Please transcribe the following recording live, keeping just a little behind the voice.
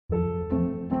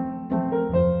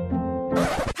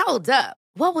Hold up.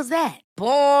 What was that?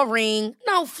 Boring.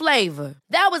 No flavor.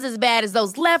 That was as bad as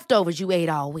those leftovers you ate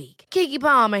all week. Keke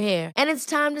Palmer here, and it's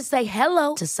time to say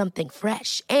hello to something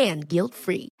fresh and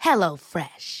guilt-free. Hello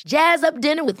Fresh. Jazz up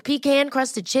dinner with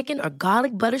pecan-crusted chicken or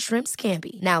garlic butter shrimp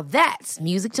scampi. Now that's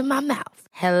music to my mouth.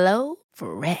 Hello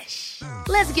Fresh.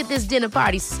 Let's get this dinner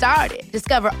party started.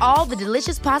 Discover all the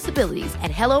delicious possibilities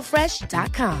at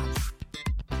hellofresh.com.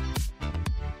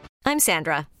 I'm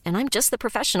Sandra, and I'm just the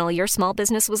professional your small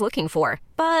business was looking for.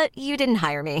 But you didn't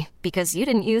hire me because you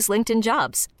didn't use LinkedIn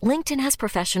Jobs. LinkedIn has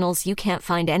professionals you can't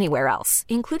find anywhere else,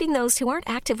 including those who aren't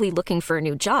actively looking for a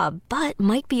new job, but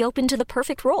might be open to the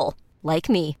perfect role, like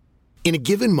me. In a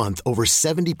given month, over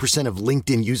 70% of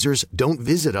LinkedIn users don't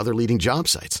visit other leading job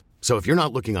sites. So if you're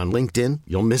not looking on LinkedIn,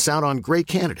 you'll miss out on great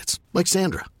candidates like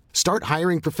Sandra. Start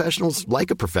hiring professionals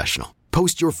like a professional.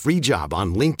 Post your free job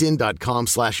on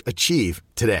linkedin.com/achieve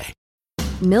today.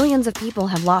 Millions of people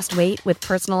have lost weight with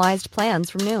personalized plans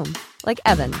from Noom. Like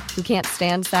Evan, who can't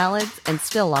stand salads and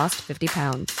still lost 50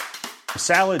 pounds.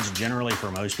 Salads generally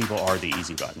for most people are the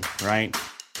easy button, right?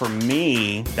 For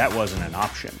me, that wasn't an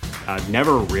option. I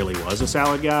never really was a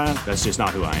salad guy. That's just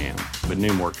not who I am. But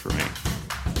Noom worked for me.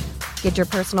 Get your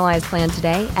personalized plan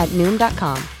today at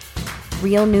Noom.com.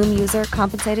 Real Noom user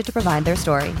compensated to provide their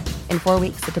story. In 4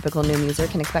 weeks, the typical Noom user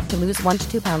can expect to lose 1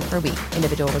 to 2 pounds per week.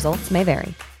 Individual results may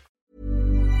vary.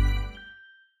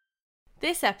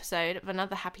 This episode of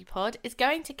Another Happy Pod is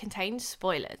going to contain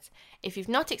spoilers. If you've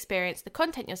not experienced the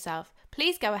content yourself,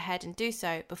 please go ahead and do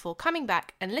so before coming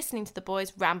back and listening to the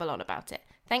boys ramble on about it.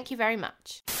 Thank you very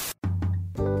much.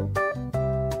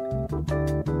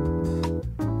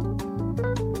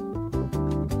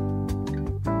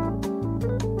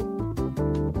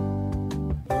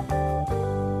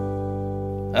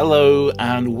 Hello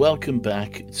and welcome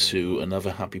back to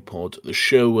Another Happy Pod, the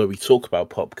show where we talk about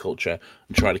pop culture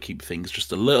and try to keep things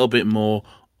just a little bit more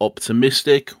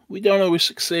optimistic. We don't always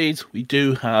succeed. We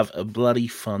do have a bloody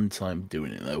fun time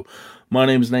doing it though. My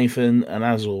name is Nathan, and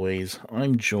as always,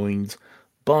 I'm joined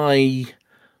by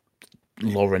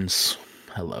Lawrence.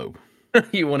 Hello.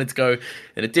 You wanted to go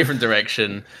in a different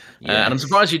direction, yes. And I'm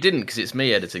surprised you didn't, because it's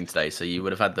me editing today, so you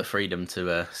would have had the freedom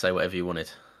to say whatever you wanted.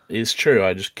 It's true,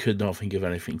 I just could not think of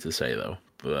anything to say, though.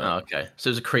 But, okay. So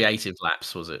it was a creative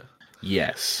lapse, was it?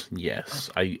 Yes.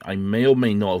 I may or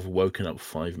may not have woken up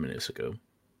 5 minutes ago.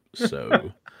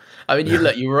 So... I mean, you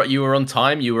were on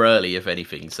time, you were early, if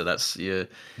anything, so that's... You're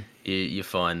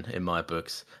fine in my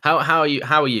books. How are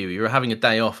you? You were having a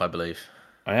day off, I believe.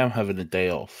 I am having a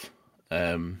day off.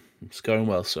 It's going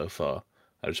well so far.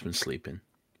 I've just been sleeping.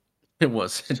 It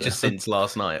was just since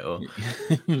last night, or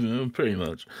pretty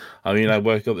much. I mean, I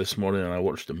woke up this morning and I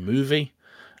watched a movie,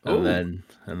 and then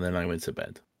I went to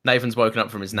bed. Nathan's woken up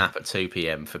from his nap at 2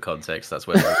 p.m. for context. That's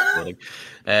where we're recording.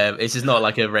 It's just not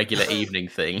like a regular evening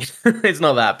thing. It's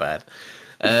not that bad.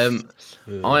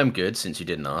 I'm good, since you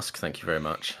didn't ask. Thank you very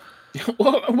much.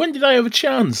 Well, when did I have a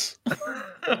chance?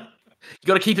 You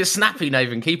got to keep it snappy,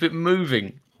 Nathan. Keep it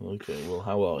moving. Okay. Well,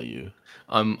 how are you?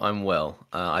 I'm well.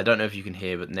 I don't know if you can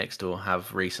hear, but next door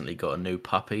have recently got a new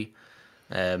puppy.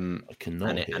 I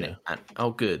cannot hear.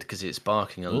 Oh, good, because it's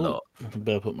barking a lot. I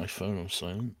better put my phone on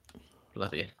silent.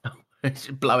 Bloody hell.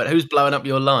 Who's blowing up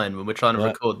your line when we're trying to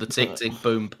record the Tick Tick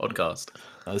Boom podcast?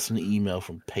 That's an email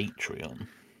from Patreon.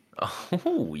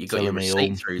 Oh, you got your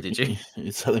receipt through, did you?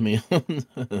 You're telling me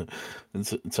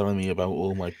about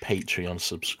all my Patreon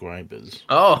subscribers.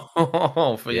 Oh,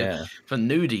 for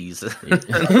nudies.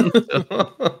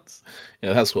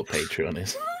 Yeah, that's what Patreon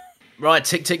is. Right,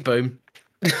 Tick Tick Boom.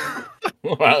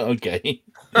 Right, okay.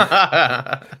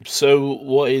 So,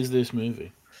 what is this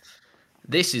movie?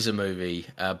 This is a movie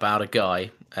about a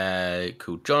guy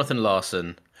called Jonathan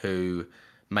Larson who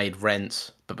made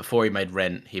Rent, but before he made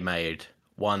Rent, he made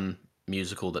one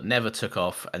musical that never took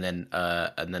off, and then a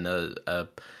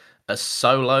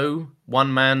solo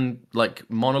one-man like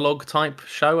monologue type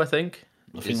show. I think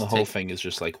the whole thing is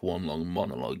just like one long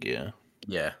monologue.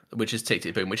 Yeah, which is Tick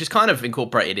Tick Boom, which is kind of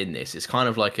incorporated in this. It's kind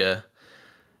of like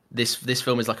this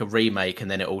film is like a remake,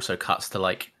 and then it also cuts to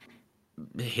like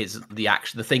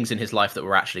the things in his life that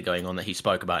were actually going on that he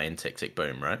spoke about in Tick Tick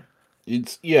Boom, right?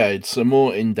 It's a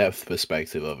more in-depth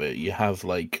perspective of it. You have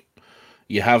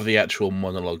the actual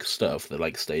monologue stuff, the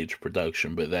like stage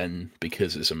production, but then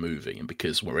because it's a movie and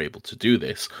because we're able to do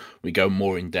this, we go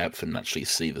more in depth and actually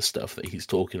see the stuff that he's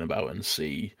talking about and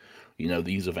see,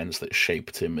 these events that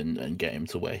shaped him and get him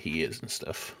to where he is and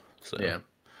stuff. So yeah,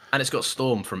 and it's got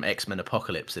Storm from X-Men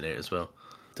Apocalypse in it as well.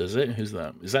 Does it? Who's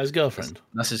that? Is that his girlfriend?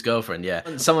 That's his girlfriend, yeah.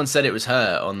 Someone said it was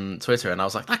her on Twitter, and I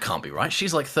was like, that can't be right.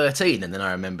 She's like 13. And then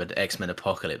I remembered X-Men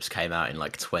Apocalypse came out in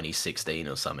like 2016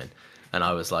 or something. and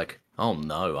I was like, oh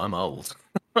no, I'm old.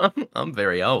 I'm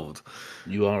very old.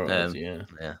 You are old, yeah.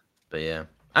 Yeah, but yeah,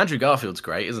 Andrew Garfield's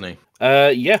great, isn't he?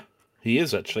 Yeah, he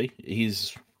is actually.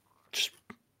 He's just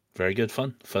very good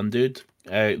fun dude.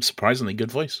 Surprisingly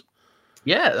good voice.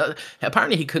 Yeah,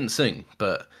 apparently he couldn't sing,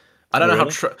 but I don't know how.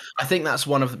 I think that's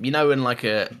one of when like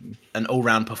an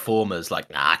all-round performer's like,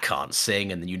 nah, I can't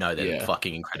sing, and then they're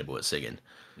fucking incredible at singing.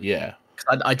 Yeah,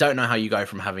 I don't know how you go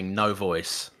from having no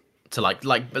voice to like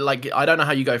I don't know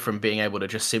how you go from being able to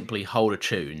just simply hold a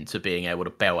tune to being able to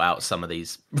belt out some of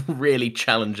these really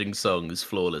challenging songs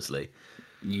flawlessly.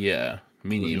 Yeah,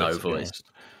 me neither. No voice.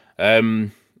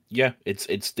 Yeah,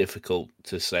 it's difficult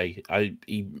to say.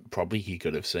 He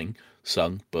could have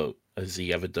sung, but has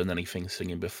he ever done anything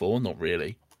singing before? Not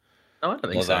really. No, I don't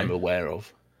think Not so. that I'm aware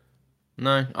of.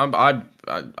 No,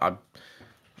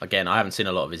 Again, I haven't seen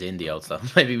a lot of his indie old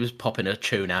stuff. Maybe he was popping a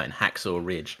tune out in Hacksaw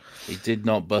Ridge. He did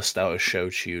not bust out a show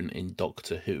tune in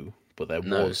Doctor Who, but there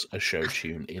was a show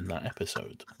tune in that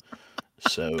episode.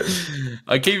 So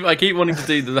I keep wanting to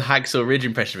do the Hacksaw Ridge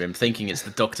impression of him, thinking it's the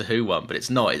Doctor Who one, but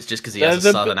it's not. It's just because he has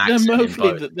a southern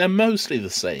accent. They're mostly the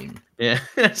same. Yeah,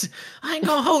 I ain't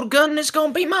gonna hold a gun. It's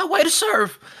gonna be my way to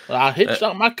serve. Well, I hitched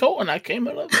out my coat and I came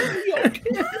up to New York.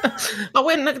 I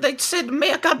went and they said to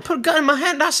me, I got to put a gun in my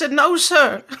hand. I said, no,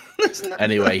 sir.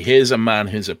 Anyway, here's a man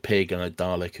who's a pig and a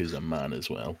Dalek who's a man as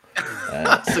well.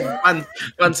 That's a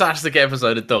fantastic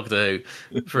episode of Doctor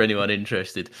Who for anyone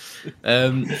interested.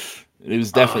 It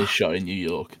was definitely shot in New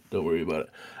York. Don't worry about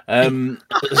it.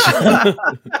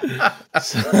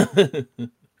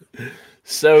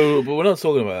 So, but we're not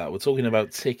talking about that. We're talking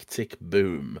about Tick, Tick,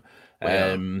 Boom.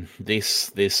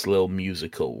 This little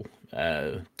musical,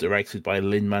 directed by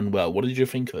Lin-Manuel. What did you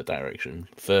think of the direction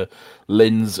for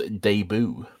Lin's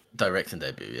debut? Directing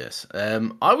debut, yes.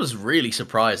 I was really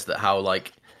surprised at how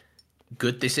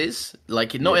good this is.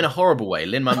 Not in a horrible way.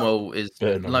 Lin-Manuel is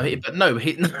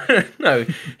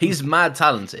he's mad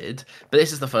talented, but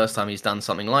this is the first time he's done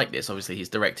something like this. Obviously he's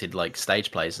directed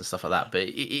stage plays and stuff like that, but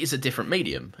it is a different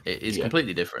medium. It is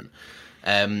completely different.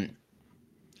 And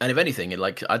if anything,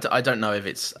 I don't know if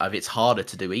it's harder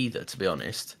to do either, to be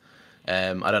honest.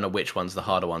 I don't know which one's the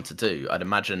harder one to do. I'd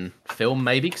imagine film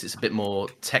maybe, because it's a bit more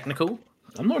technical.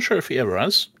 I'm not sure if he ever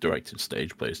has directed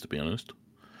stage plays, to be honest.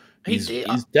 He's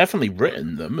definitely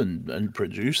written them and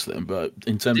produced them, but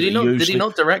in terms did he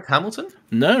not direct Hamilton?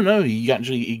 No, he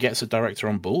gets a director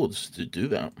on board to do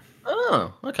that.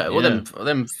 Oh, okay. Well,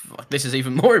 then this is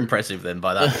even more impressive then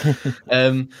by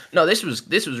that. No, this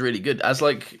was really good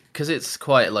because it's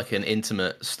quite an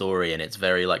intimate story and it's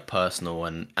very personal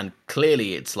and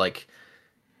clearly it's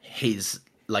his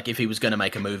if he was going to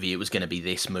make a movie, it was going to be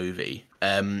this movie.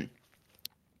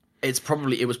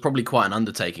 It was probably quite an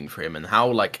undertaking for him, and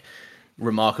how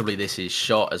remarkably this is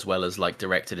shot as well as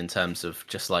directed in terms of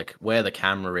just where the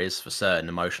camera is for certain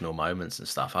emotional moments and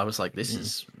stuff. I was like, this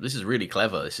is really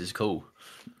clever. This is cool.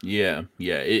 Yeah.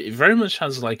 It very much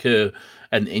has an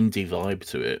indie vibe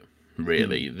to it.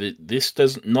 Really, this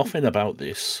does nothing about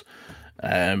this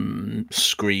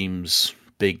screams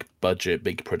big budget,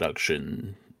 big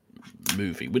production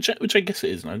movie, which I guess it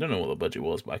is. And I don't know what the budget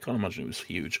was, but I can't imagine it was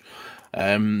huge.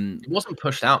 It wasn't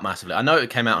pushed out massively. I know it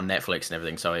came out on Netflix and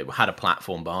everything, so it had a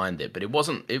platform behind it, but it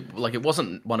wasn't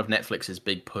one of Netflix's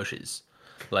big pushes.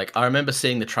 I remember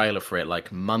seeing the trailer for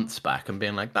it months back and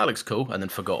being like, that looks cool, and then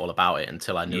forgot all about it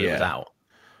until I knew it was out.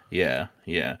 Yeah.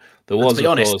 There was, to be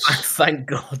honest, thank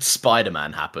God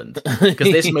Spider-Man happened,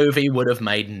 because this movie would have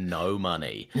made no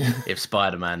money if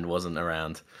Spider-Man wasn't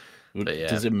around. But yeah.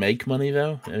 Does it make money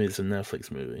though? I mean, it's a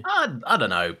Netflix movie. I don't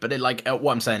know, but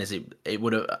what I'm saying is it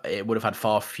would have had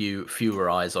far fewer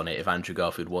eyes on it if Andrew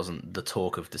Garfield wasn't the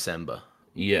talk of December.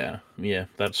 Yeah,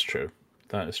 that's true.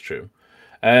 That is true.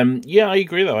 Yeah, I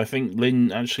agree though. I think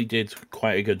Lin actually did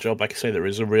quite a good job. Like I say, there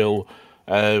is a real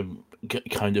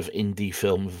kind of indie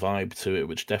film vibe to it,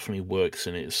 which definitely works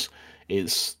in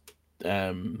its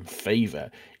favor.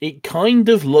 It kind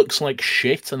of looks like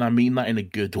shit, and I mean that in a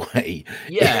good way.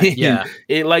 Yeah.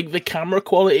 It the camera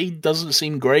quality doesn't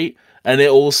seem great, and it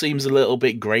all seems a little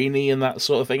bit grainy and that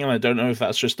sort of thing. And I don't know if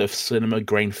that's just a cinema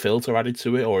grain filter added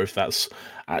to it, or if that's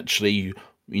actually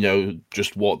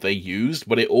just what they used.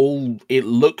 But it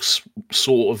looks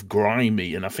sort of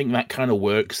grimy, and I think that kind of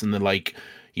works in the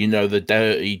the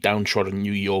dirty, downtrodden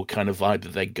New York kind of vibe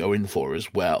that they're going for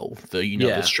as well.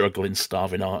 The struggling,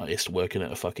 starving artist working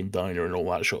at a fucking diner and all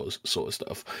that sort of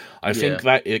stuff. I think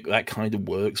that kind of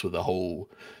works with the whole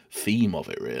theme of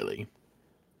it, really.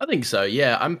 I think so.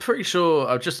 Yeah, I'm pretty sure.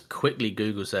 I've just quickly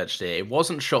Google searched it. It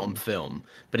wasn't shot on film,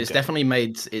 but it's definitely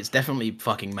made. It's definitely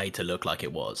fucking made to look like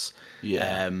it was.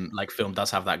 Yeah. Like film does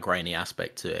have that grainy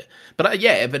aspect to it. But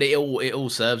yeah, but it all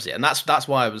serves it, and that's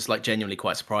why I was like genuinely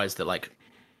quite surprised that like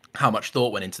how much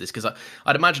thought went into this, because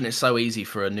I'd imagine it's so easy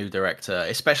for a new director,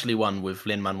 especially one with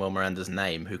Lin-Manuel Miranda's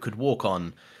name, who could walk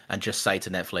on and just say to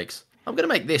Netflix, "I'm going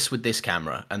to make this with this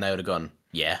camera," and they would have gone,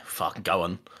 "Yeah, fuck, go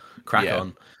on, crack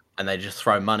on." And they just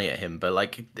throw money at him. But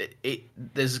like,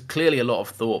 there's clearly a lot of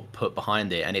thought put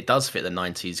behind it, and it does fit the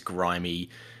 '90s grimy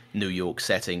New York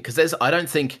setting. Because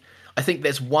I think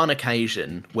there's one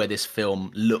occasion where this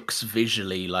film looks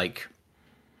visually like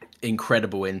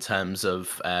incredible in terms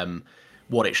of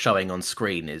what it's showing on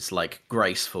screen is like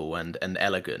graceful and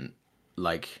elegant.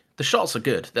 Like the shots are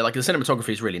good. They're like, the cinematography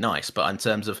is really nice, but in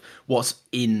terms of what's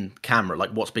in camera,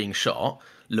 like what's being shot,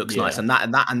 looks nice, and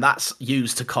that's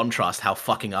used to contrast how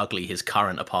fucking ugly his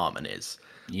current apartment is.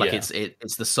 Like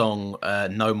it's the song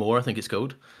 "No More," I think it's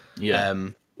called. Yeah,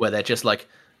 where they're just like,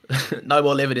 "No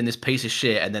more living in this piece of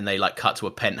shit," and then they like cut to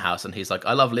a penthouse, and he's like,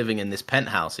 "I love living in this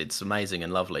penthouse. It's amazing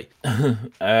and lovely." I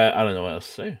don't know what else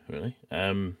to say, really.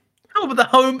 Oh, but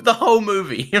the whole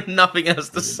movie, you have nothing else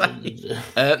to say.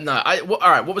 No,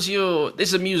 all right. What was your? This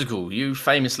is a musical. You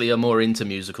famously are more into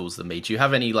musicals than me. Do you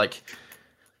have any like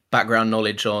background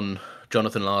knowledge on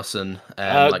Jonathan Larson?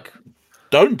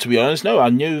 Don't, to be honest. No, I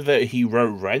knew that he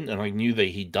wrote Rent, and I knew that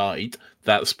he died.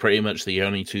 That's pretty much the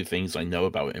only two things I know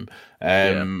about him.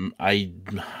 I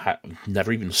have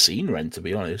never even seen Rent, to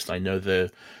be honest. I know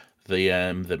the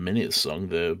minutes song,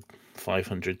 the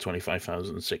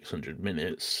 525,600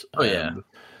 minutes. Oh yeah,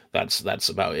 that's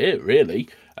about it, really.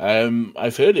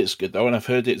 I've heard it's good though, and I've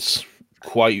heard it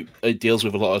deals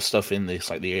with a lot of stuff in this,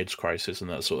 like the AIDS crisis and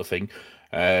that sort of thing.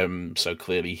 So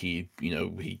clearly he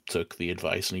took the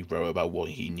advice and he wrote about what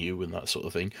he knew and that sort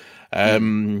of thing.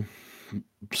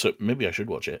 So maybe I should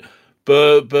watch it.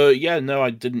 But yeah, no, I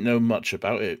didn't know much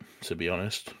about it, to be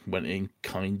honest. Went in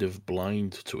kind of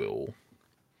blind to it all.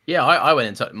 Yeah, I went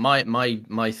into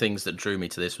my things that drew me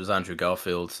to this was Andrew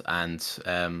Garfield and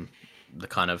the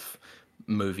kind of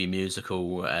movie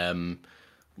musical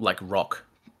like rock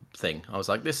thing. I was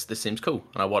like, this seems cool,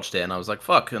 and I watched it and I was like,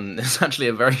 fuck. And it's actually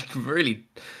a very really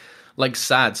like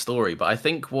sad story, but I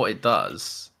think what it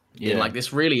does in like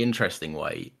this really interesting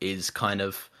way is kind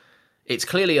of, it's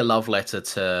clearly a love letter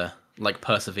to like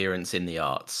perseverance in the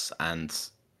arts and,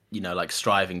 you know, like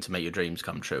striving to make your dreams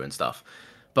come true and stuff.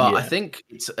 But I think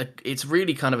it's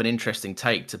really kind of an interesting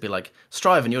take to be like,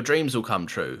 strive and your dreams will come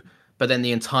true, but then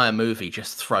the entire movie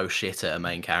just throw shit at a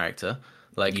main character.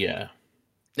 Like,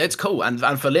 it's cool,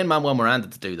 and for Lin-Manuel Miranda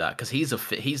to do that, because he's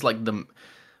like the,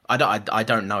 I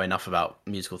don't know enough about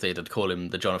musical theatre to call him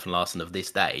the Jonathan Larson of this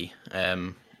day.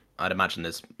 I'd imagine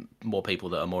there's more people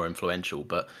that are more influential,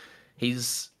 but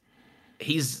he's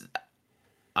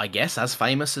I guess as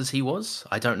famous as he was.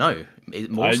 I don't know.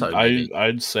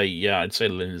 I'd say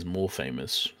Lin is more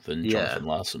famous than Jonathan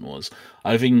Larson was.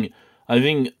 I think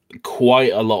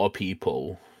quite a lot of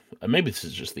people, and maybe this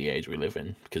is just the age we live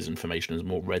in because information is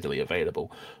more readily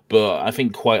available, but I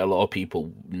think quite a lot of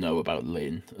people know about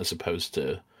Lin as opposed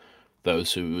to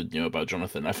those who would know about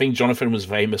Jonathan. I think Jonathan was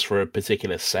famous for a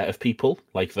particular set of people,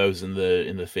 like those in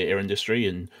the theatre industry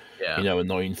and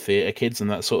annoying theatre kids and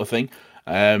that sort of thing.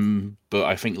 But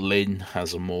I think Lin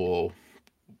has a more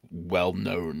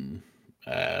well-known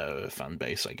fan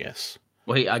base, I guess.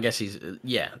 Well, I guess he's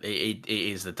it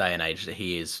is the day and age that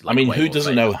he is. Like, I mean, who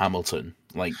doesn't know Hamilton?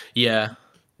 Like, yeah,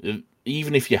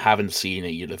 even if you haven't seen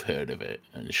it, you'd have heard of it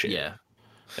and shit. Yeah,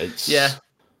 it's yeah.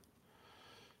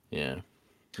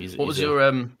 What was your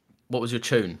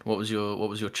tune? What was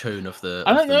your tune of the?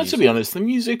 I don't know, to be honest. The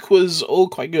music was all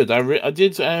quite good. I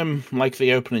did like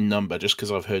the opening number just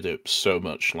because I've heard it so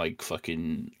much, like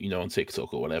fucking on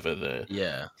TikTok or whatever. The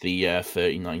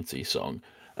 3090 song.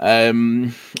 I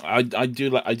do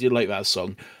like that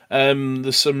song.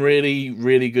 There's some really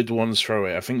really good ones through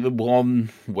it. I think the one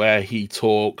where he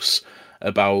talks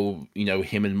about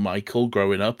him and Michael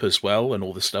growing up as well and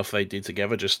all the stuff they did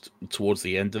together just towards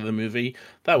the end of the movie,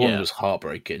 that one was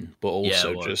heartbreaking, but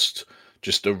also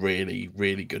just a really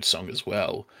really good song as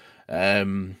well. I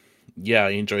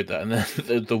enjoyed that. And then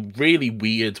the really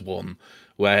weird one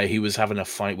where he was having a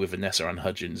fight with Vanessa Ann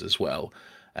Hudgens as well.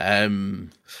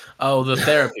 The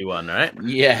therapy one, right?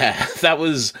 Yeah, that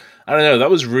was, I don't know, that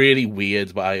was really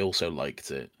weird, but I also liked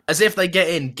it. As if they get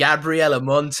in Gabriela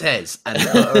Montez and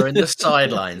put her in the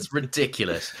sidelines.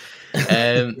 Ridiculous. This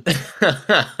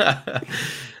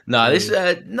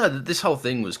whole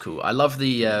thing was cool. I love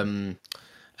the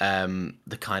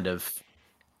kind of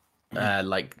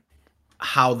like,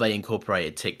 how they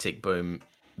incorporated Tick Tick Boom,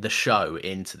 the show,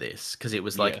 into this, because it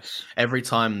was like every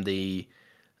time the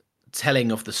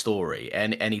telling of the story,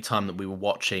 and any time that we were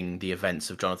watching the events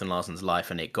of Jonathan Larson's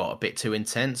life and it got a bit too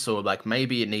intense, or like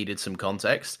maybe it needed some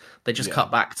context, they just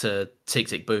cut back to Tick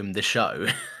Tick Boom, the show,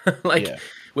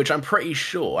 which I'm pretty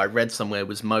sure I read somewhere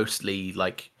was mostly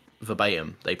like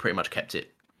verbatim. They pretty much kept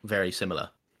it very similar.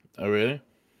 Oh, really?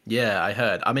 Yeah, I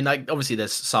heard. I mean, like, obviously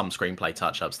there's some screenplay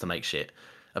touch-ups to make shit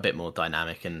a bit more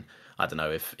dynamic, and I don't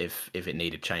know if it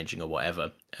needed changing or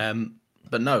whatever.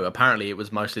 But no, apparently it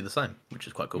was mostly the same, which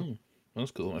is quite cool.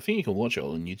 That's cool. I think you can watch it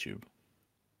all on YouTube.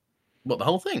 What, the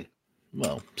whole thing?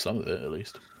 Well, some of it at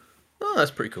least. Oh,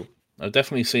 that's pretty cool. I've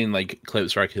definitely seen like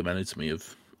clips recommended to me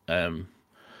of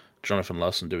Jonathan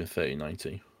Larson doing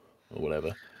 3090 or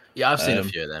whatever. Yeah, I've seen a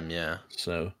few of them, yeah.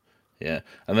 So, yeah.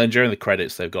 And then during the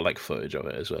credits, they've got like footage of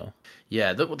it as well.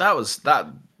 Yeah,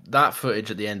 that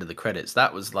footage at the end of the credits,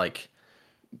 that was like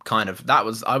I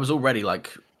was already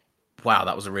like, wow,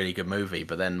 that was a really good movie.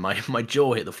 But then my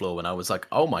jaw hit the floor when I was like,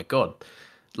 oh my God.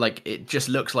 Like, it just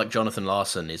looks like Jonathan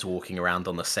Larson is walking around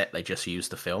on the set they just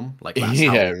used to film. Like, that's it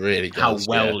really does,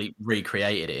 how well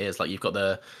recreated it is. Like, you've got is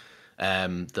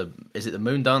it the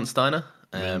Moondance Diner?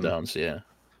 Moondance, yeah.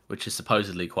 Which is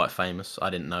supposedly quite famous. I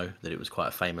didn't know that it was quite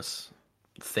a famous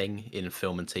thing in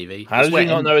film and TV. How did you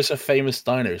not know it's a famous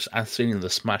diner? It's as seen in the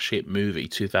smash hit movie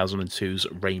 2002's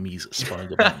Raimi's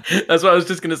Spider-Man. That's what I was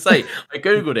just gonna say. I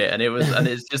googled it, and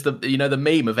it's just the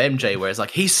meme of MJ where it's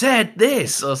like, he said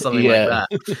this or something like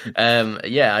that.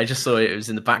 I just saw it was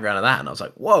in the background of that, and I was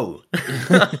like, whoa,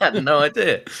 I had no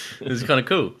idea. It was kind of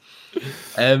cool.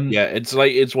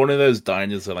 It's one of those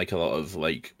diners that like a lot of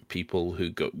like people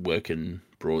who work in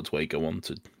Broadway go on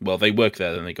to. Well, they work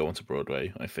there, then they go on to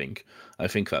Broadway. I think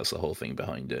that's the whole thing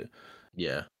behind it.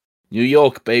 Yeah, New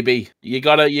York, baby. You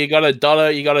got a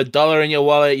dollar in your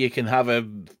wallet. You can have a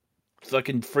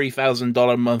fucking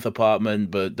 $3,000 a month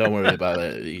apartment, but don't worry about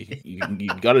it. You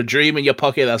got a dream in your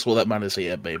pocket. That's all that matters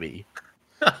here, baby.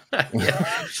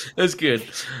 Yeah, that's good.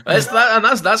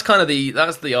 That's kind of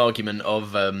the argument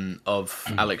of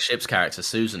Alex Shipp's character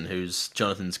Susan, who's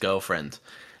Jonathan's girlfriend.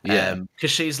 Yeah,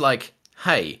 because she's like,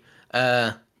 hey,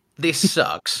 this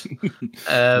sucks.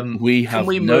 We have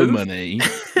no money.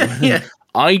 Yeah.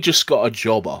 I just got a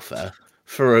job offer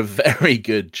for a very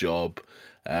good job.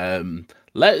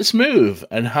 Let's move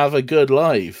and have a good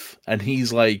life. And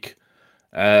he's like,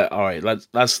 all right,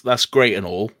 that's great and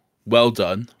all. Well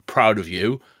done. Proud of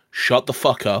you. Shut the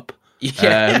fuck up.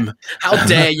 Yeah. How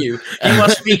dare you? You are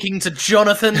speaking to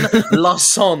Jonathan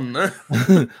Larson.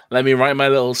 Let me write my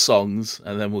little songs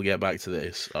and then we'll get back to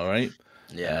this. All right?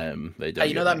 Yeah. Hey,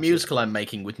 that musical I'm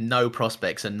making with no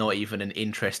prospects and not even an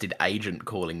interested agent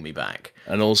calling me back.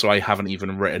 And also, I haven't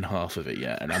even written half of it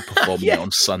yet, and I'm performing it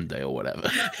on Sunday or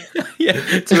whatever. Yeah,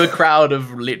 to a crowd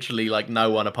of literally like no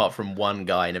one apart from one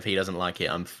guy, and if he doesn't like it,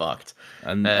 I'm fucked.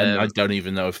 And I don't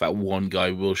even know if that one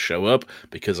guy will show up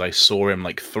because I saw him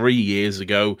like 3 years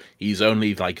ago. He's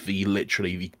only like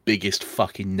literally the biggest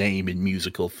fucking name in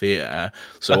musical theatre.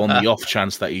 So on the off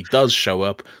chance that he does show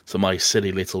up to my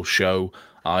silly little show,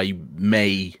 I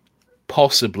may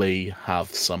possibly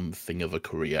have something of a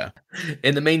career.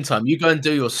 In the meantime, you go and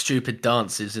do your stupid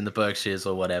dances in the Berkshires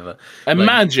or whatever.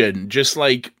 Imagine just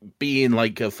like being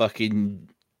like a fucking,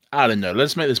 I don't know,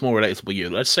 let's make this more relatable to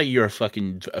you. Let's say you're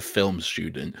a film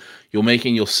student. You're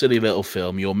making your silly little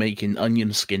film. You're making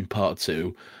Onion Skin Part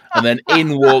 2. And then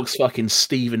in walks fucking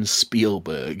Steven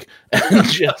Spielberg and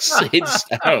just sits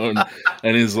down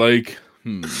and is like,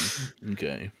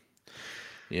 okay.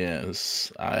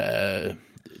 Yes,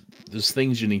 there's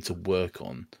things you need to work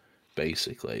on,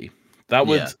 basically. That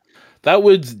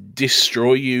would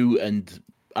destroy you, and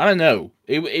I don't know.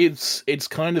 It's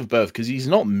kind of both, because he's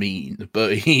not mean,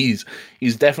 but he's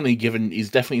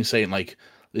definitely saying like,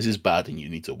 this is bad and you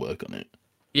need to work on it.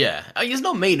 Yeah, he's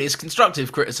not mean. It's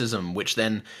constructive criticism, which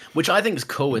I think is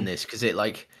cool in this, because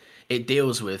it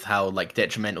deals with how like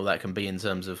detrimental that can be in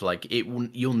terms of like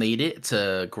you'll need it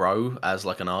to grow as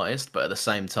like an artist, but at the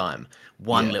same time,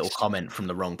 one little comment from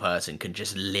the wrong person can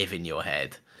just live in your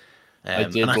head.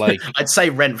 I'd say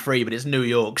rent free, but it's New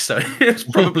York, so it's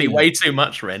probably way too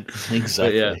much rent.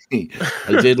 Exactly. Yeah.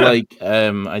 I did like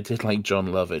John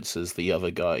Lovitz as the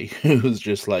other guy who was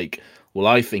just like, well,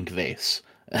 I think this.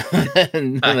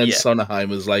 and then Sondheim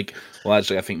was like, well,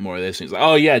 actually, I think more of this. And he's like,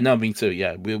 oh, yeah, no, me too.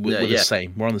 Yeah, we're the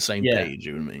same. We're on the same page,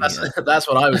 you and me. That's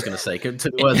what I was going to say. Took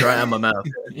the words right out of my mouth.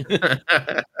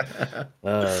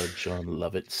 Oh, John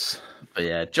Lovitz. But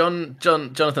yeah,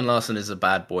 Jonathan Larson is a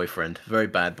bad boyfriend, very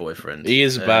bad boyfriend. He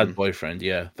is a bad boyfriend.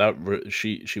 Yeah,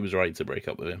 she was right to break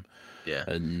up with him. Yeah,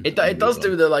 and it does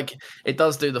do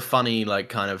the funny like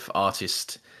kind of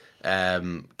artist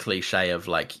cliche of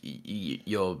like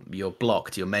you're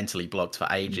blocked, you're mentally blocked for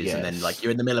ages, and then like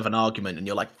you're in the middle of an argument and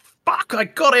you're like, fuck, I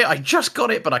got it, I just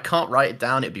got it, but I can't write it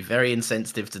down. It'd be very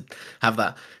insensitive to have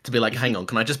that, to be like, hang on,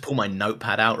 can I just pull my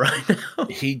notepad out right now?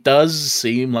 He does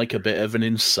seem like a bit of an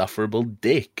insufferable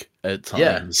dick at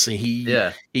times.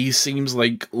 He seems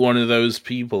like one of those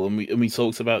people, and we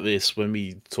talked about this when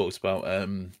we talked about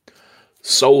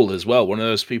Soul as well, one of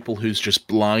those people who's just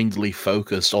blindly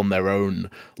focused on their own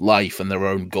life and their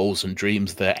own goals and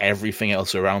dreams, that everything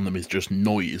else around them is just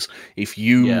noise. If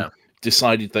you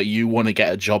decided that you want to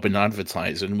get a job in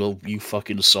advertising, well, you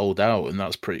fucking sold out, and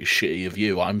that's pretty shitty of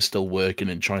you. I'm still working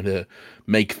and trying to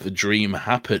make the dream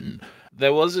happen.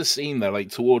 There was a scene there, like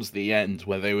towards the end,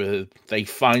 where they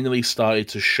finally started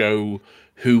to show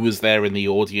who was there in the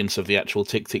audience of the actual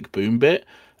Tick Tick Boom bit.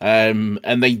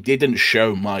 And they didn't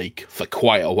show Mike for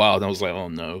quite a while, and I was like, oh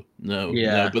no.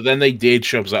 But then they did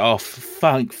show. I was like, oh,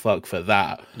 thank fuck for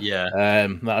that.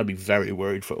 I'd be very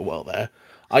worried for a while there.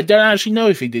 I don't actually know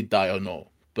if he did die or not,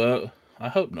 but I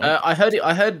hope not.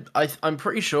 I'm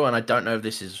pretty sure, and I don't know if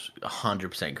this is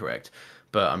 100% correct,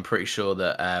 but I'm pretty sure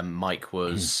that Mike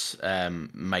was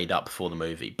made up for the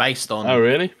movie based on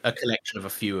a collection of a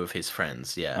few of his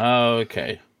friends. Yeah. Oh,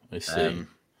 okay. I see.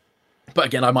 But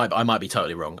again, I might be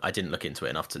totally wrong. I didn't look into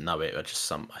it enough to know it.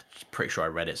 I'm pretty sure I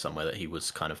read it somewhere that he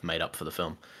was kind of made up for the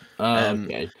film.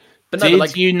 Okay. But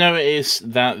did you notice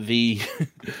that the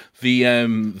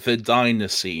diner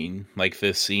scene, like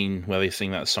the scene where they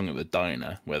sing that song at the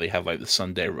diner, where they have like the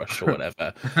Sunday Rush or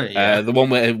whatever, the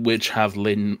one which have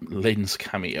Lynn's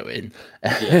cameo in,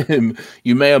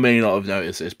 you may or may not have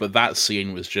noticed this, but that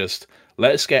scene was just,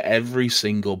 let's get every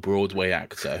single Broadway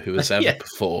actor who has ever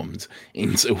performed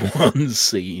into one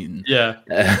scene,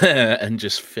 and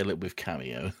just fill it with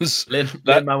cameos.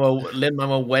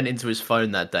 Lin-Manuel went into his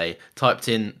phone that day, typed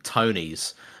in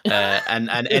Tony's, and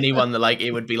anyone that like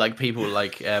it would be like people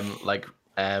like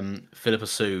Philippa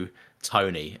Sue,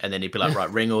 Tony, and then he'd be like, right,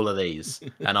 ring all of these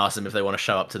and ask them if they want to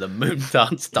show up to the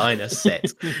Moondance Diner set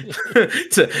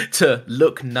to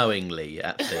look knowingly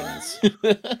at things.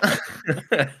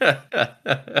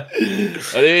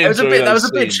 That was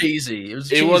a bit cheesy.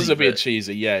 It was a bit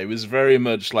cheesy, yeah. It was very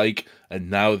much like, and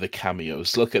now the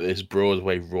cameos. Look at this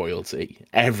Broadway royalty.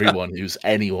 Everyone who's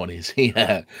anyone is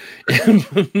here.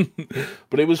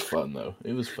 But it was fun though.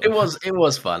 It was fun. It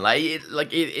was fun.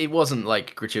 It wasn't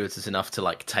like gratuitous enough to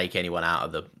like take anyone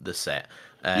out of the set.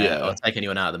 Or take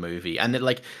anyone out of the movie. And then,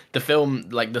 like the film,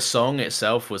 like the song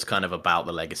itself was kind of about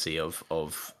the legacy of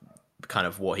kind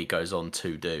of what he goes on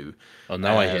to do. Oh,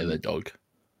 now I hear the dog.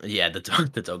 Yeah, the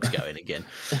dog's going again.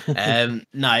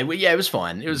 It was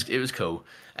fine. It was cool.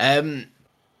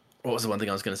 What was the one thing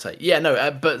I was going to say? Yeah,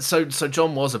 no, but so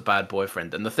John was a bad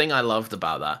boyfriend, and the thing I loved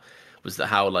about that was that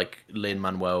how like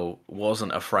Lin-Manuel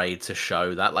wasn't afraid to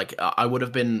show that. Like I would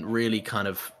have been really kind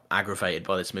of aggravated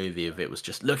by this movie if it was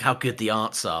just, look how good the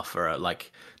arts are for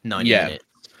like 90 minutes.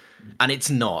 And it's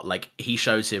not. Like, he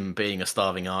shows him being a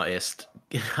starving artist,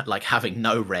 like having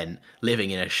no rent,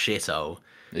 living in a shithole.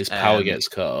 His power gets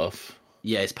cut off.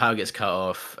 Yeah, his power gets cut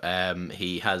off.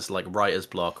 He has like writer's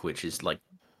block, which is like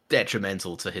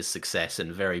detrimental to his success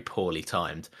and very poorly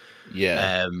timed.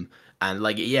 Yeah. And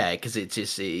like, yeah, because it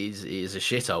is a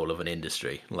shithole of an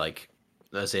industry. Like,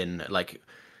 as in, like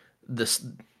this,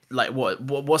 like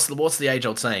what's the age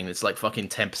old saying? It's like fucking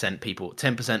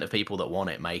 10% of people that want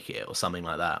it make it, or something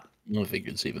like that. I don't think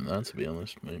it's even that, to be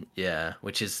honest, mate. Yeah,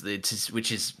 which is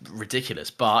ridiculous,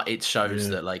 but it shows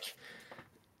that like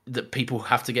that people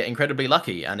have to get incredibly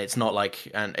lucky, and it's not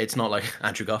like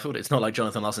Andrew Garfield. It's not like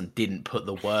Jonathan Larson didn't put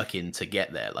the work in to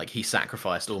get there. Like, he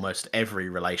sacrificed almost every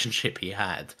relationship he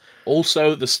had.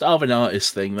 Also, the starving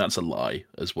artist thing, that's a lie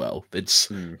as well.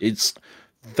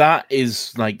 That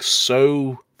is like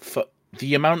so.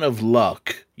 The amount of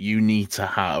luck you need to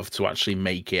have to actually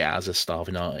make it as a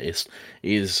starving artist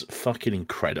is fucking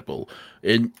incredible.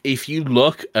 And if you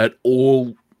look at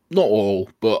not all,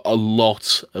 but a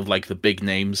lot of like the big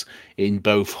names in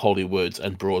both Hollywood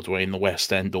and Broadway in the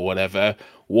West End or whatever,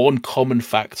 one common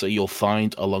factor you'll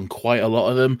find along quite a lot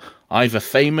of them, either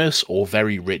famous or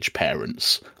very rich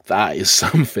parents. That is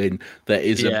something that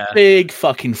is a big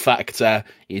fucking factor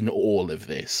in all of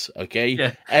this, okay?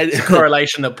 Yeah. It's a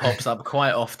correlation that pops up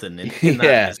quite often in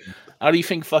that. How do you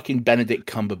think fucking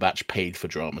Benedict Cumberbatch paid for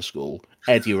drama school?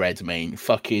 Eddie Redmayne,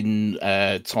 fucking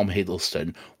Tom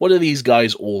Hiddleston. What do these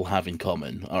guys all have in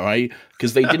common? All right,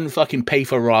 because they didn't fucking pay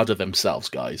for RADA themselves,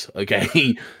 guys.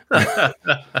 Okay,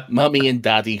 Mummy and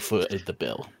Daddy footed the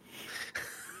bill.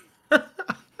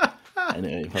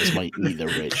 Anyway, that's my Eat the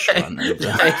Rich run.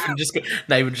 Nathan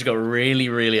just got really,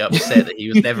 really upset that he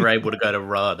was never able to go to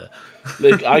RADA.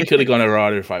 Look, I could have gone to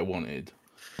RADA if I wanted.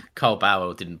 Carl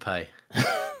Bauer didn't pay.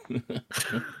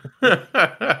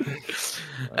 There's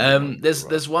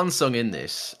one song in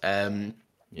this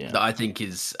that I think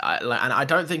is, and I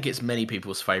don't think it's many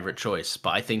people's favorite choice, but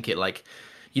I think it, like,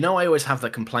 I always have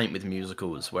that complaint with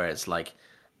musicals where it's like,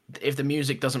 if the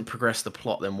music doesn't progress the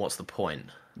plot, then what's the point?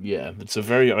 Yeah,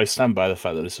 I stand by the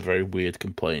fact that it's a very weird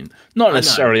complaint. Not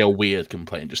necessarily a weird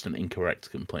complaint, just an incorrect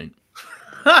complaint.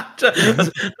 Not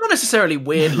necessarily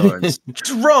weird, Lawrence.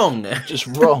 Just wrong. Just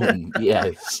wrong,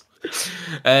 yes.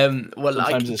 Well,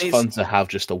 sometimes it's fun to have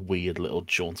just a weird little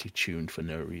jaunty tune for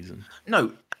no reason.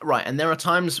 No, right, and there are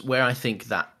times where I think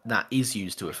that is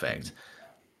used to effect.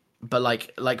 But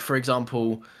like for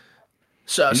example,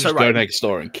 just go next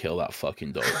door and kill that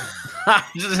fucking dog.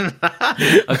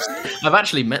 I've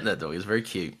actually met that dog. It's very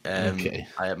cute. Okay.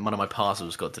 One of my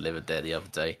parcels got delivered there the other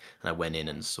day, and I went in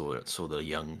and saw the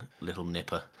young little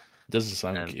nipper. Doesn't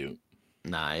sound cute.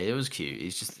 Nah, it was cute.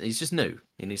 He's just new.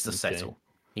 He needs to settle.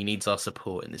 He needs our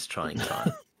support in this trying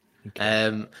time.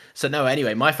 So no,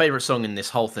 anyway, my favourite song in this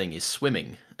whole thing is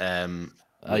Swimming.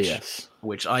 Yes.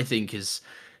 Which I think is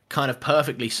kind of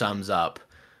perfectly sums up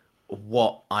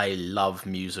what I love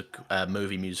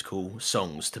movie musical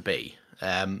songs to be.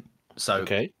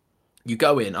 You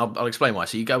go in, I'll explain why.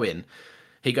 So you go in,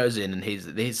 he goes in, and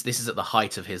this is at the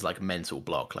height of his like mental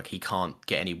block. Like he can't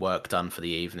get any work done for the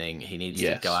evening. He needs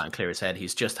to go out and clear his head.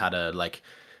 He's just had a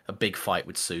big fight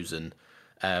with Susan,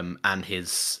 and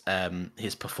his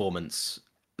performance,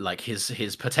 like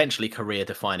his potentially career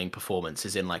defining performance,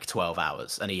 is in like 12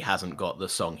 hours, and he hasn't got the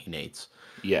song he needs.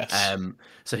 Yes.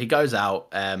 So he goes out,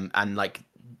 and like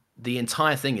the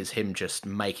entire thing is him just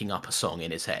making up a song in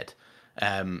his head.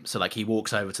 So like he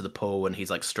walks over to the pool and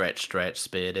he's like, stretch,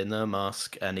 spit in the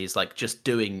mask, and he's like just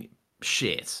doing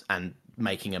shit and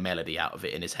making a melody out of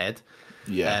it in his head.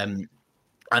 Yeah.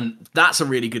 And that's a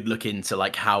really good look into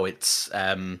like how it's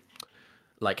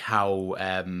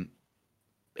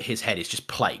his head is just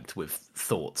plagued with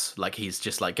thoughts. Like he's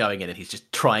just like going in and he's just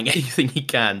trying anything he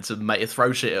can to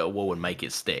throw shit at a wall and make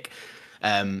it stick.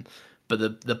 But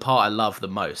the part I love the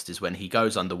most is when he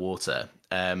goes underwater,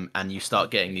 and you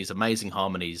start getting these amazing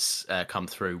harmonies come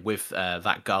through with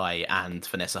that guy and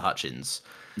Vanessa Hudgens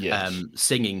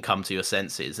singing "Come to Your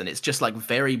Senses," and it's just like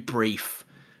very brief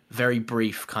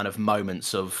kind of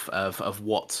moments of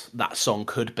what that song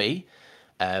could be.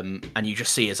 And you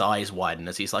just see his eyes widen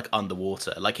as he's like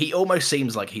underwater. Like he almost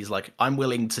seems like he's like, I'm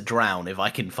willing to drown if I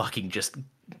can fucking just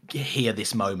hear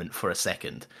this moment for a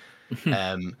second.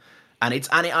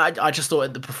 I just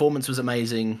thought the performance was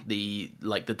amazing. The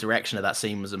direction of that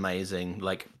scene was amazing.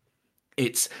 Like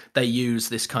they use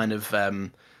this kind of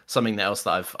something else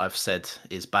that I've said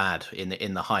is bad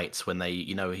in the Heights, when they,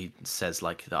 he says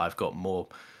like that I've got more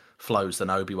flows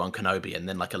than Obi-Wan Kenobi, and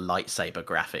then like a lightsaber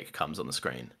graphic comes on the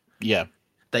screen. Yeah.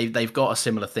 They've got a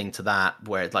similar thing to that,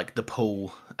 where it's like the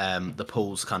pool's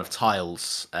kind of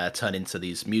tiles turn into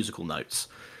these musical notes.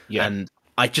 Yeah. And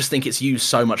I just think it's used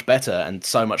so much better and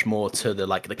so much more to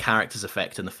the character's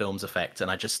effect and the film's effect.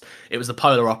 And it was the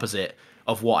polar opposite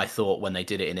of what I thought when they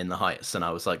did it in the Heights. And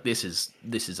I was like, this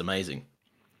is amazing.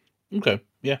 Okay.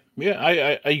 Yeah.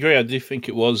 I agree. I do think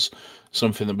it was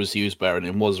something that was used better, and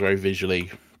it was very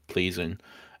visually pleasing.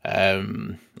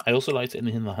 I also liked it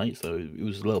in the Heights, though. It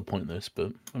was a little pointless,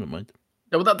 but I don't mind.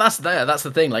 Yeah, well, that's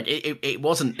the thing. Like, it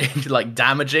wasn't like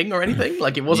damaging or anything.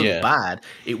 Like, it wasn't bad.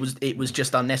 It was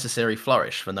just unnecessary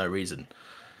flourish for no reason.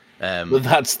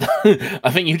 But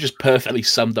I think you just perfectly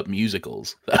summed up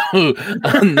musicals.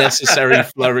 Unnecessary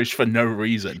flourish for no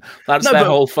reason. That's their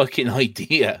whole fucking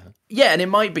idea. Yeah, and it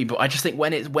might be, but I just think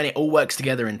when it all works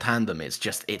together in tandem,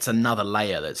 it's another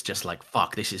layer that's just like,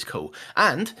 fuck, this is cool.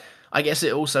 And I guess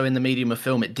it also, in the medium of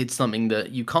film, it did something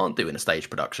that you can't do in a stage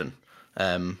production,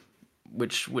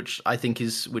 which I think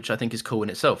is cool in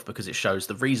itself, because it shows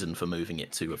the reason for moving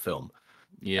it to a film.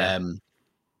 Yeah.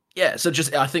 So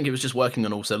I think it was just working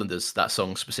on all cylinders, that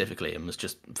song specifically, and was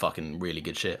just fucking really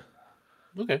good shit.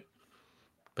 Okay.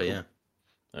 But yeah.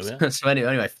 Oh, yeah. So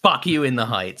anyway, fuck you in the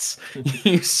Heights.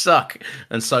 You suck,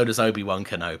 and so does Obi-Wan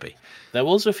Kenobi. There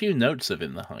was a few notes of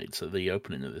In the Heights at the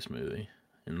opening of this movie,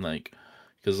 and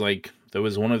because there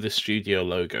was one of the studio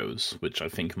logos, which I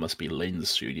think must be Lynn's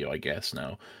studio, I guess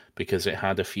now, because it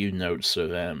had a few notes of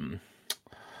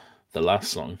The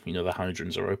last song, the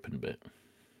hydrants are open bit.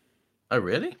 Oh,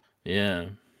 really? Yeah.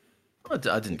 I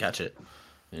didn't catch it.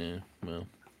 Yeah, well,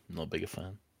 not a big a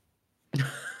fan.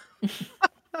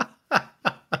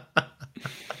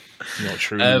 Not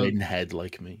true Lin head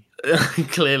like me.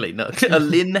 Clearly not. A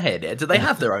Lin head. Do they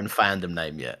have their own fandom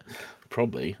name yet?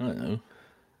 Probably. I don't know.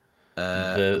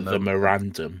 The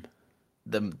Mirandum.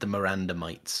 The Miranda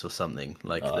Mites or something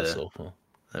like. That's awful.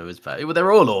 It was bad.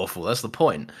 They're all awful. That's the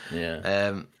point.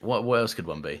 Yeah. What else could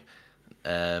one be? I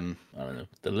don't know.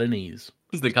 The Linnies.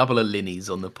 There's a couple of Linnies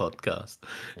on the podcast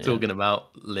talking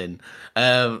about Lin.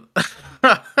 That's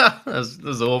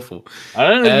awful. I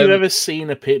don't know if you've ever seen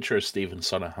a picture of Stephen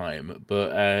Sondheim, but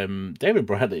David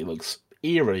Bradley looks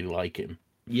eerily like him.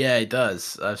 Yeah, he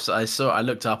does. I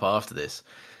looked up after this.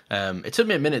 It took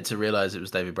me a minute to realize it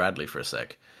was David Bradley for a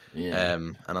sec. Yeah.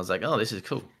 And I was like, oh, this is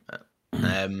cool.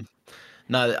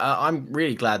 No, I'm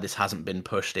really glad this hasn't been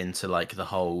pushed into like the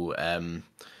whole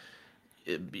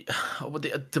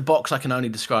the box I can only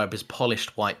describe as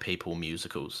polished white people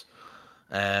musicals,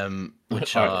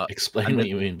 which are explain what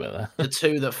you mean by that. The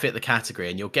two that fit the category,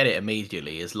 and you'll get it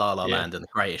immediately, is La La Land and The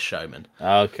Greatest Showman.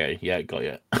 Okay, yeah, got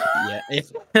you. Yeah,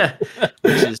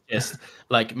 which is just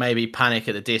like maybe Panic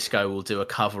at the Disco will do a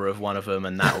cover of one of them,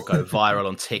 and that will go viral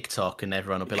on TikTok, and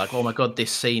everyone will be like, "Oh my god,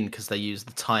 this scene!" because they used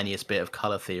the tiniest bit of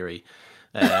color theory.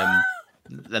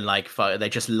 Then they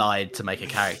just lied to make a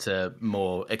character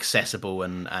more accessible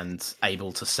and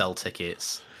able to sell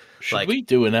tickets. Should we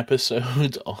do an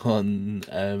episode on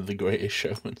The Greatest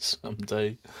Showman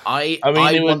someday? I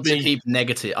want to keep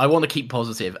negative. I want to keep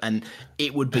positive, and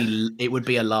it would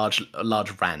be a large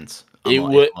rant.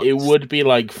 It would be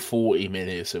like 40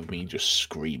 minutes of me just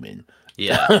screaming.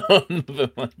 Yeah. On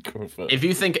the microphone. If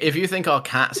you think our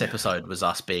Cats episode was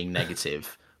us being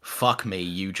negative, fuck me.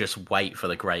 You just wait for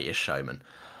The Greatest Showman.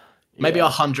 Maybe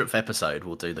our 100th episode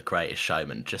we'll do The Greatest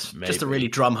Showman, just to really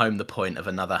drum home the point of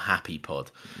another happy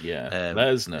pod. Yeah, let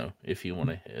us know if you want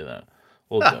to hear that,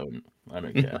 or don't. I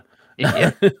don't care.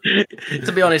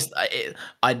 To be honest,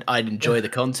 I'd enjoy the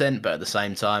content, but at the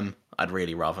same time, I'd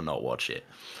really rather not watch it.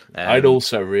 I'd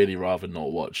also really rather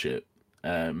not watch it,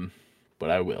 but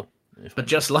I will. But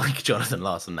just like Jonathan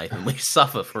Larson, Nathan, we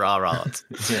suffer for our art.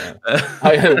 Yeah,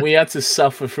 we had to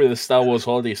suffer through the Star Wars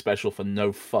Holiday Special for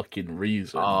no fucking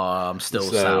reason. Oh, I'm still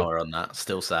sour on that.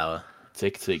 Still sour.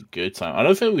 Take good time. I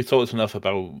don't think we talked enough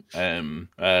about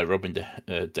Robin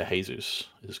De Jesus,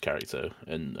 his character,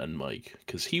 and Mike,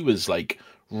 because he was like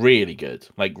really good,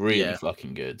 like really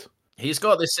fucking good. He's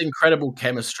got this incredible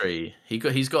chemistry.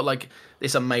 He's got like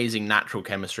this amazing natural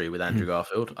chemistry with Andrew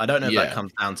Garfield. I don't know if that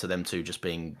comes down to them two just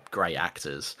being great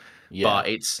actors, but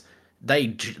they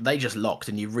just locked,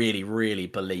 and you really, really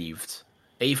believed,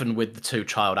 even with the two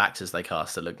child actors they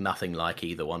cast that look nothing like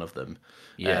either one of them.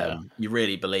 You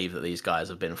really believe that these guys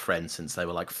have been friends since they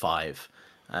were like 5.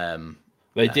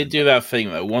 They did do that thing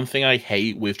though. One thing I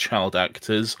hate with child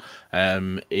actors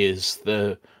is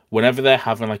whenever they're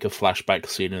having like a flashback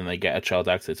scene and they get a child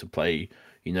actor to play,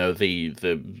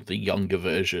 the younger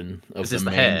version of the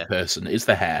main person, is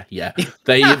the hair. Yeah,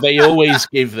 they always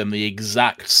give them the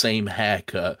exact same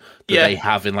haircut that they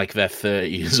have in like their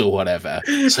 30s or whatever.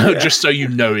 So just so you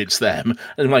know it's them,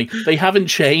 and like they haven't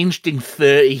changed in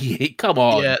 30 years. Come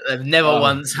on, yeah, they've never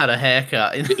once had a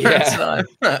haircut in that time,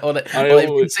 or they've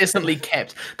consistently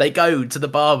kept. They go to the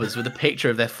barbers with a picture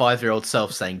of their 5-year-old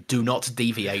self saying, "Do not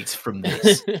deviate from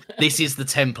this. This is the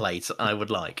template I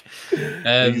would like."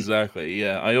 Exactly.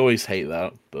 Yeah. I always hate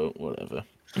that, but whatever.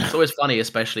 It's always funny,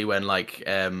 especially when like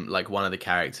one of the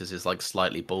characters is like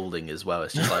slightly balding as well.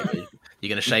 It's just like, you're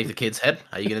gonna shave the kid's head?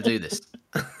 How are you gonna do this?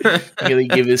 You're gonna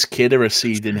give this kid a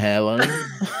receding hairline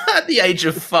at the age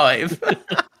of 5?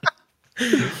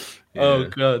 Oh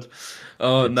god.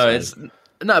 Oh no,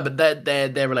 but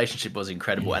their relationship was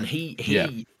incredible, and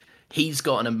he's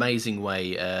got an amazing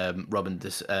way. Robin De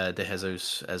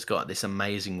Jesus has got this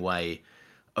amazing way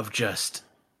of just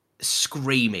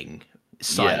screaming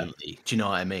silently. Do you know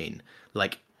what I mean?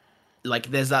 Like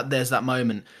there's that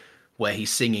moment where he's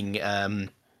singing,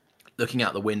 looking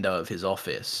out the window of his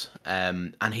office,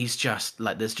 and he's just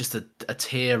like, there's just a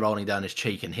tear rolling down his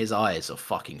cheek, and his eyes are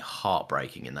fucking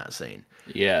heartbreaking in that scene.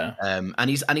 Yeah. And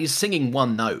he's singing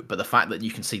one note, but the fact that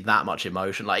you can see that much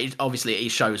emotion, like, obviously it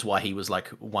shows why he was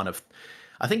like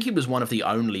I think he was one of the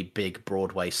only big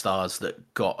Broadway stars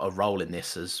that got a role in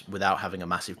this without having a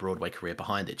massive Broadway career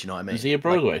behind it. Do you know what I mean? Is he a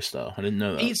Broadway star? I didn't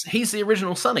know that. He's the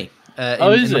original Sonny.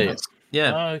 Is he?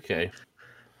 Yeah. Oh, okay.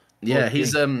 Yeah,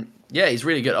 he's he's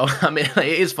really good. I mean, it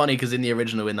is funny because in the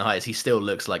original In the Heights, he still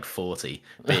looks like 40,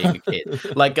 being a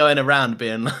kid, like going around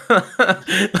being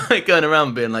like,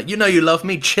 you know, you love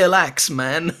me, chillax,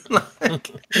 man. Like,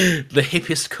 the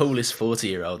hippest, coolest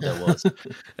 40-year-old there was.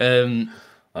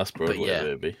 That's Broadway,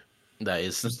 baby. That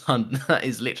is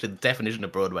literally the definition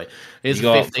of Broadway. Here's a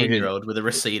 15-year-old with a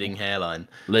receding hairline.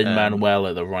 Lin-Manuel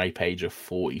at the ripe age of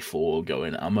 44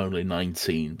 going, I'm only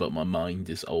 19, but my mind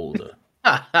is older.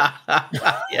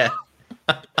 Yeah.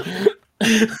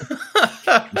 You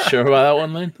sure about that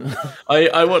one, Lynn?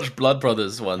 I watched Blood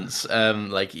Brothers once,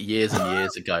 like years and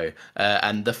years ago,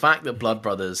 and the fact that Blood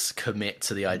Brothers commit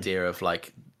to the idea of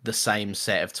like the same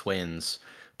set of twins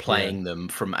playing them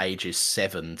from ages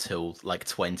 7 till like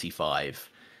 25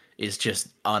 is just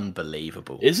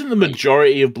unbelievable. Isn't the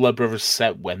majority of Blood Brothers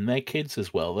set when they're kids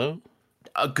as well, though?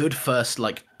 A good first,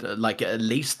 like at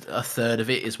least a third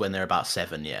of it is when they're about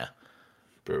 7, yeah.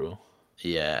 Brutal.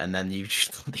 Yeah, and then you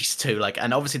just, these two, like,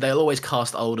 and obviously they'll always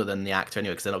cast older than the actor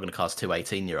anyway, because they're not going to cast two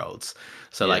 18-year-olds.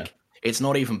 So, like, it's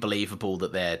not even believable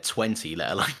that they're 20,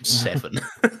 let alone 7.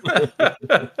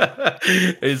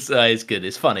 It's good.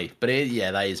 It's funny, but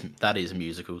that is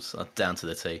musicals down to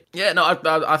the T. Yeah, no,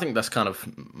 I think that's kind of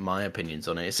my opinions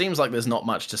on it. It seems like there's not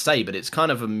much to say, but it's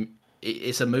kind of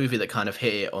it's a movie that kind of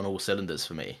hit it on all cylinders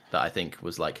for me. That I think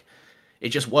was like, it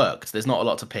just worked. There's not a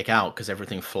lot to pick out because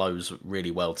everything flows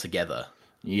really well together.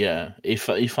 Yeah,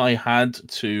 if I had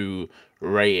to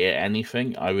rate it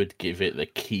anything, I would give it the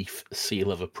Keith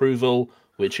seal of approval,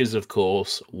 which is, of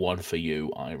course, 1 for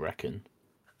you, I reckon.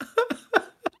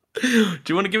 Do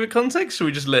you want to give it context, or should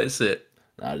we just let it sit?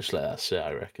 I'll just let that sit,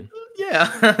 I reckon.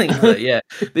 Yeah, I think so, yeah.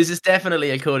 This is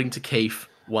definitely, according to Keith,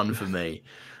 1 for me.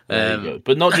 There you go.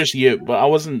 But not just you, but I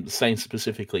wasn't saying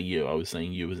specifically you, I was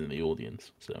saying you was in the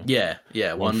audience. So yeah,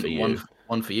 one for you.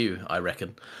 One for you, I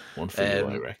reckon. 1 for you,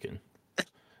 I reckon.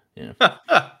 Yeah.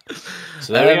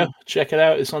 So there we go. Check it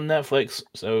out. It's on Netflix,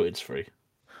 so it's free.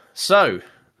 So,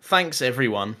 thanks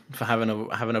everyone for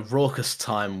having a raucous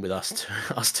time with us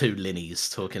two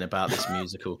Linnies talking about this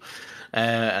musical,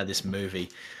 this movie.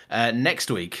 Next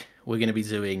week we're going to be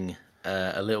doing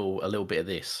a little bit of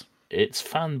this. It's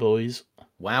Fanboys.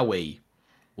 Wowee.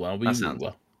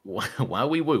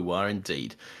 Wowee woo are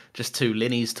indeed. Just two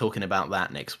Linnies talking about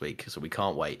that next week, so we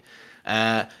can't wait.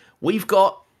 We've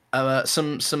got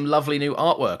some lovely new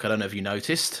artwork. I don't know if you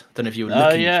noticed. I don't know if you were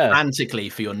looking frantically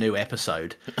for your new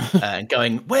episode and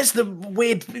going, where's the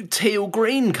weird teal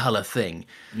green colour thing?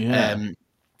 Yeah.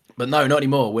 But no, not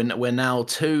anymore. We're now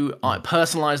 2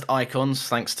 personalised icons,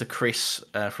 thanks to Chris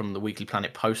from the Weekly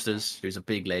Planet Posters, who's a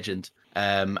big legend.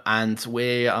 And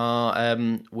we are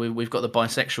we've got the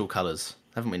bisexual colours,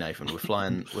 haven't we, Nathan? We're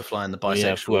flying the bisexual.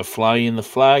 Yeah, we're flying the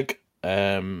flag.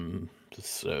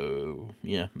 So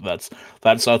yeah, that's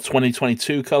our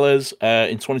 2022 colours.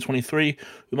 In 2023,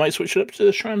 we might switch it up to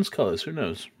the trans colours. Who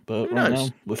knows? But right now,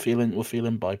 we're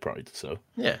feeling bi pride. So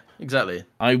yeah, exactly.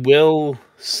 I will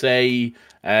say,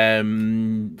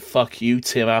 fuck you,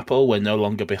 Tim Apple. We're no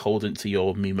longer beholden to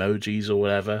your memojis or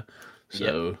whatever.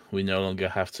 So we no longer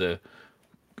have to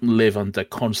live under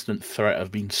constant threat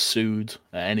of being sued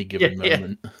at any given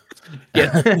moment.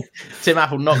 Yeah. Tim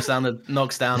Apple knocks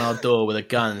down our door with a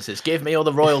gun and says, "Give me all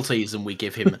the royalties," and we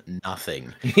give him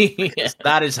nothing.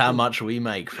 That is how much we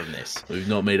make from this. We've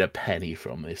not made a penny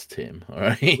from this, Tim. All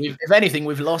right. If anything,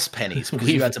 we've lost pennies because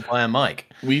you had to buy a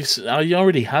mic. I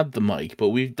already had the mic, but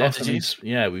we've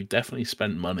definitely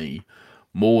spent money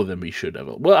more than we should have.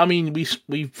 Well, I mean,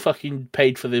 we fucking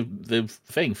paid for the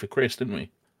thing for Chris, didn't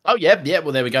we? Oh yeah.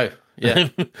 Well, there we go. Yeah,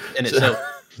 in itself.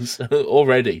 So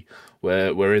already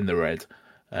we're in the red.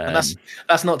 And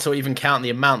that's not to even count the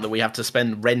amount that we have to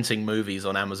spend renting movies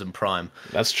on Amazon Prime.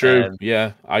 That's true.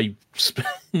 Yeah, I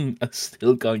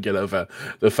still can't get over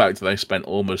the fact that I spent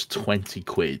almost 20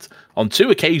 quid on 2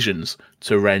 occasions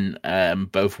to rent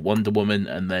both Wonder Woman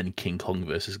and then King Kong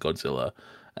vs. Godzilla.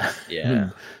 Yeah,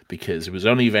 because it was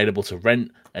only available to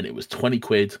rent, and it was 20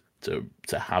 quid to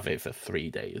have it for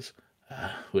 3 days,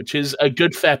 which is a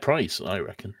good fair price, I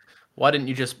reckon. Why didn't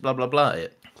you just blah blah blah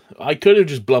it? I could have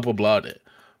just blah blah blahed it,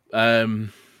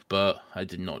 but I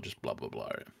did not just blah blah blah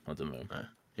it. I don't know. No,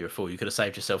 you're a fool. You could have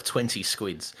saved yourself 20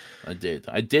 squids. I did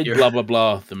blah blah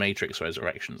blah the Matrix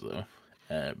Resurrections though.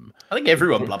 I think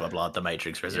everyone blah blah blah the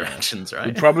Matrix Resurrections, right?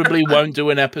 We probably won't do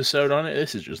an episode on it.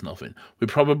 This is just nothing. We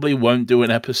probably won't do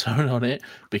an episode on it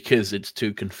because it's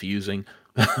too confusing.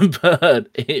 But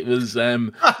it was.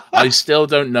 I still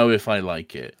don't know if I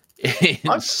like it.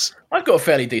 I've got a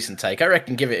fairly decent take. I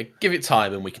reckon give it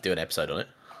time and we could do an episode on it.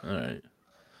 All right.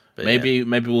 But maybe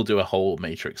we'll do a whole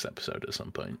Matrix episode at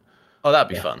some point. Oh,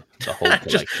 that'd be fun. The whole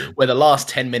collection. Where the last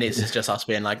 10 minutes is just us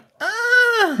being like,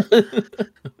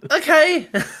 okay.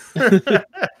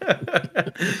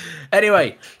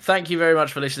 Anyway, thank you very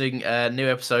much for listening. New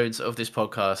episodes of this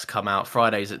podcast come out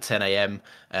Fridays at 10 a.m.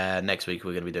 Next week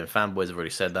we're going to be doing Fanboys. I've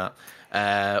already said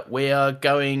that. We are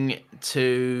going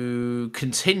to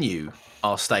continue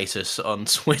our status on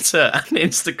Twitter and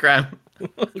Instagram.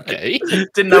 Okay. I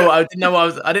didn't know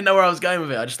where I was going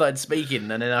with it. I just started speaking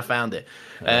and then I found it.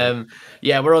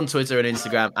 We're on Twitter and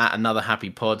Instagram at Another Happy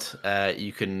Pod.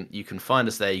 You can find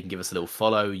us there. You can give us a little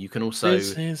follow. You can also.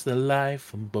 This is the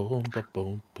life of boom,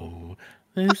 boom, boom.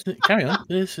 Carry on.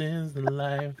 This is the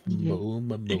life of boom,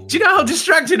 boom. Do you know how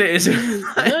distracting it is?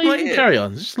 No, you can carry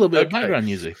on. Just a little bit of background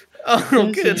music. Oh,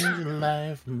 this good. Is the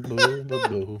life of boom,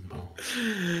 boom, boom.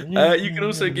 You can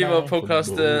also give our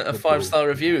podcast a 5-star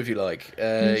review if you like.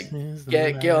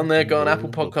 Get on there, go on Apple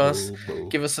Podcasts,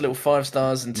 give us a little 5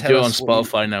 stars and tell us. Do it on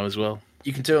Spotify now as well.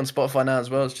 You can do it on Spotify now as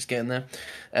well. It's just getting there.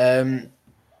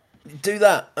 Do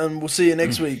that, and we'll see you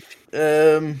next week.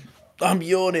 I'm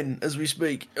yawning as we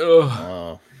speak.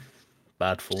 Oh,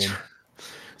 bad form.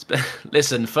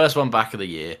 Listen, first one back of the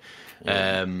year.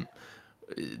 Yeah.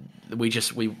 We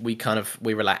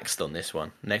relaxed on this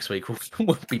one. Next week we'll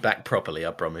be back properly,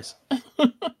 I promise.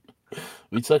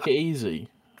 We took it easy.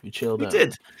 We chilled out. We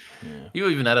did. Yeah. You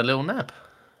even had a little nap.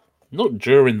 Not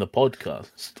during the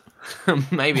podcast.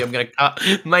 Maybe I'm gonna cut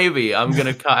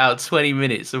out 20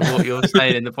 minutes of what you're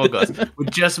saying in the podcast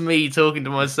with just me talking to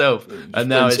myself, and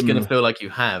now it's gonna feel like you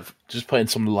have. Just putting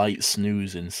some light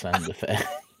snoozing sound effect.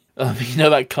 You know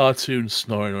that cartoon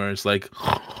snoring where it's like.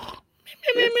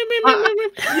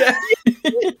 Yeah.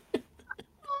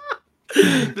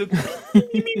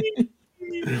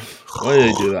 Why do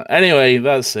they do that? Anyway,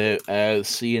 that's it.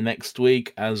 See you next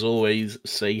week. As always,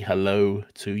 say hello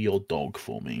to your dog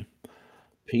for me.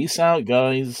 Peace out,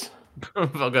 guys.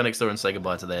 I'll go next door and say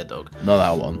goodbye to their dog. Not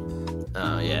that one.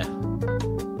 Oh, yeah.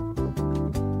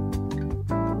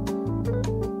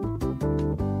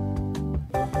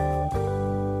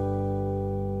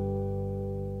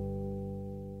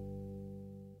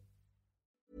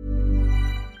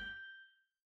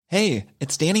 Hey,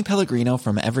 it's Danny Pellegrino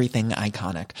from Everything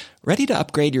Iconic. Ready to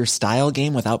upgrade your style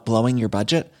game without blowing your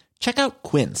budget? Check out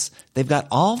Quince. They've got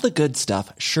all the good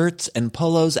stuff, shirts and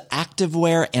polos,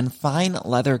 activewear, and fine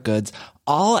leather goods,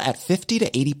 all at 50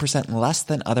 to 80% less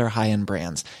than other high-end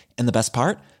brands. And the best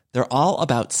part? They're all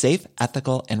about safe,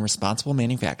 ethical, and responsible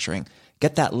manufacturing.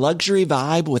 Get that luxury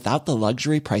vibe without the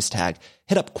luxury price tag.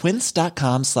 Hit up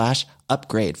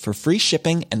quince.com/upgrade for free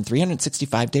shipping and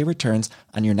 365-day returns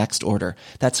on your next order.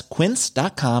 That's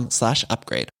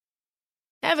quince.com/upgrade.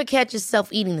 Ever catch yourself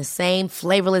eating the same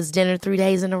flavorless dinner 3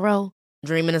 days in a row?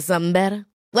 Dreaming of something better?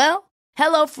 Well,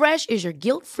 HelloFresh is your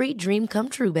guilt-free dream come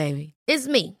true, baby. It's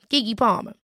me, Keke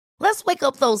Palmer. Let's wake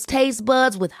up those taste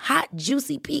buds with hot,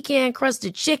 juicy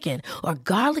pecan-crusted chicken or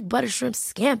garlic butter shrimp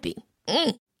scampi.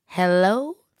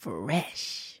 Hello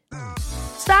Fresh.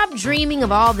 Stop dreaming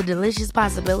of all the delicious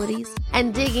possibilities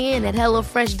and dig in at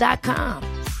HelloFresh.com.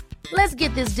 Let's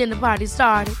get this dinner party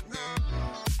started.